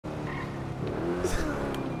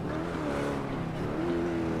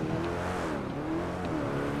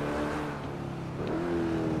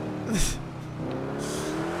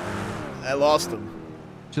I lost him.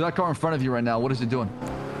 So that car in front of you right now, what is it doing?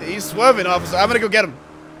 He's swerving, officer. I'm gonna go get him.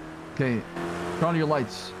 Okay, turn on your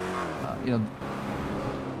lights. You know.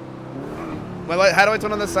 My light. How do I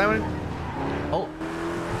turn on the siren? Oh.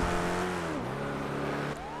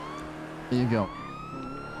 There you go.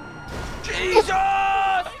 Jesus!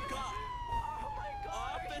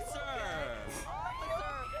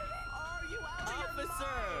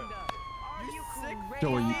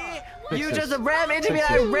 Joey, You just rammed into me.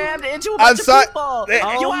 I rammed into a I'm bunch sorry. of people.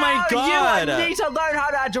 Oh my God! You need to learn how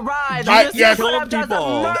to drive. Yes. You could have just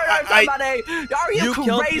murdered somebody. Are you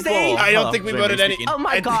crazy? I don't think we murdered any. Oh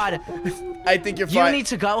my God! I think you're You fine. need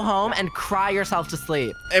to go home and cry yourself to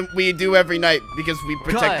sleep. And we do every night because we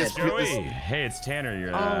protect this. Joey, hey, it's Tanner,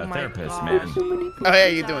 your my therapist, God. man. Oh, hey, how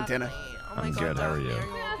you doing, Tanner? I'm good. How are you?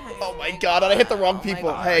 Oh my God, I hit the wrong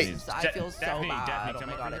people. God. Hey, I feel so bad. Oh my God, I feel so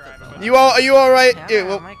bad. are you all right? Yeah, Oh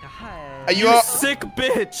well, my God. are you You all? sick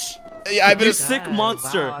bitch! Yeah, I've been. You sick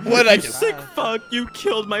monster! Wow. What did I You do? sick fuck! You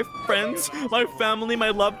killed my friends, my family, my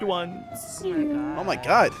loved ones. Oh my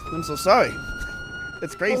God, I'm so sorry.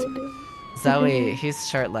 It's crazy. Zoe, he's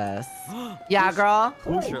shirtless. Yeah, girl.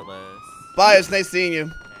 Who's shirtless? Bye, it's nice seeing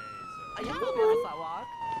you. Are you